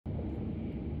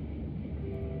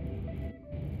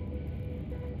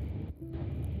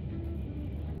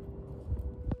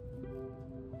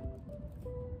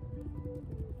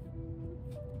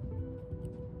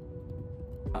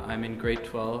I'm in grade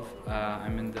 12.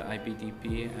 I'm in the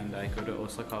IBDP and I go to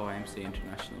Osaka YMCA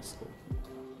International School.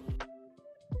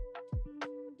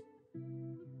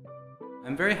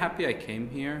 I'm very happy I came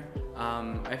here.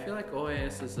 I feel like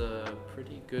OYIS is a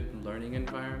pretty good learning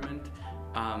environment.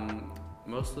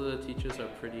 Most of the teachers are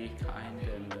pretty kind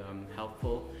and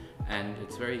helpful, and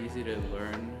it's very easy to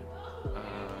learn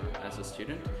as a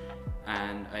student.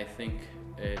 And I think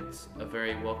it's a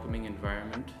very welcoming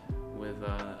environment with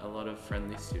a lot of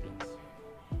friendly students.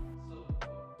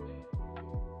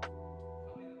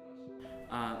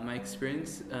 My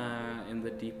experience in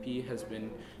the DP has been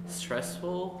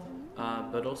stressful,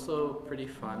 but also pretty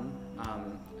fun.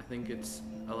 I think it's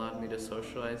allowed me to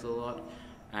socialize a lot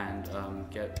and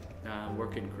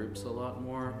work in groups a lot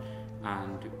more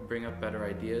and bring up better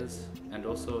ideas. And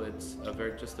also it's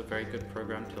just a very good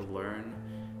program to learn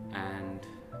and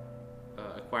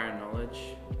acquire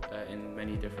knowledge in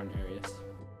many different areas.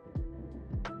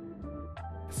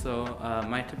 So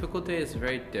my typical day is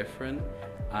very different.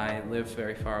 I live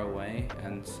very far away,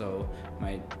 and so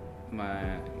my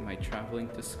traveling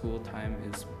to school time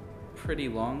is pretty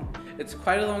long. It's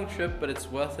quite a long trip, but it's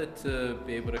worth it to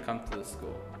be able to come to the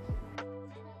school.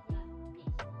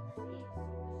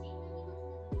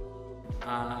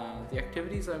 The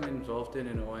activities I'm involved in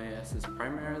OYIS is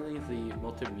primarily the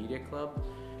multimedia club.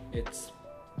 It's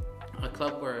a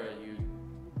club where you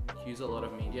use a lot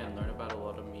of media and learn about a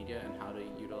lot of media and how to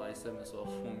utilize them, as well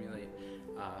as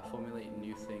formulate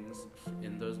new things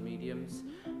in those mediums.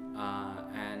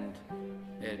 And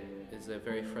it is a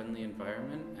very friendly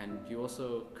environment, and you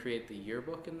also create the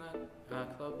yearbook in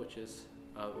that club, which is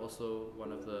also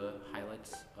one of the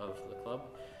highlights of the club.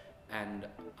 And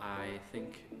I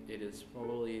think it is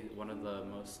probably one of the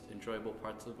most enjoyable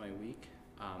parts of my week,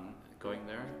 going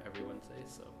there every Wednesday.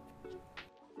 So.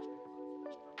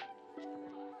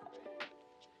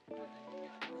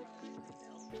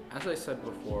 As I said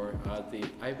before, the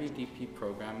IBDP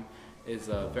program is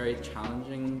a very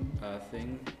challenging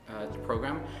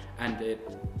program, and it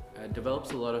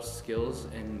develops a lot of skills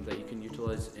that you can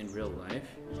utilize in real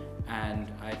life.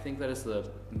 And I think that is the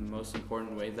most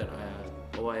important way that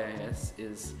OYIS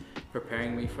is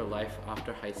preparing me for life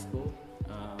after high school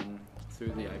through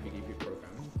the IBDP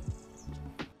program.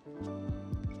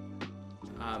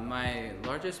 My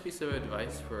largest piece of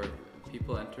advice for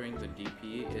people entering the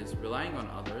DP is relying on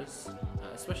others,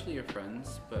 especially your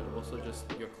friends, but also just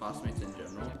your classmates in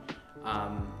general.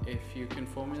 If you can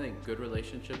formulate good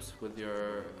relationships with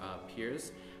your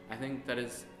peers, I think that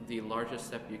is the largest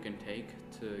step you can take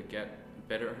to get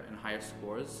better and higher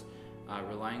scores.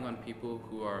 Relying on people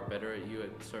who are better at you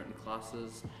at certain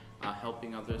classes,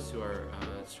 helping others who are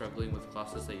struggling with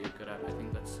classes that you're good at. I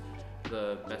think that's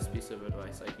the best piece of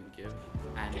advice I can give.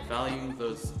 And valuing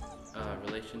those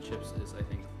relationships is, I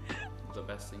think, the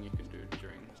best thing you can do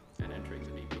during and entering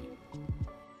the DP.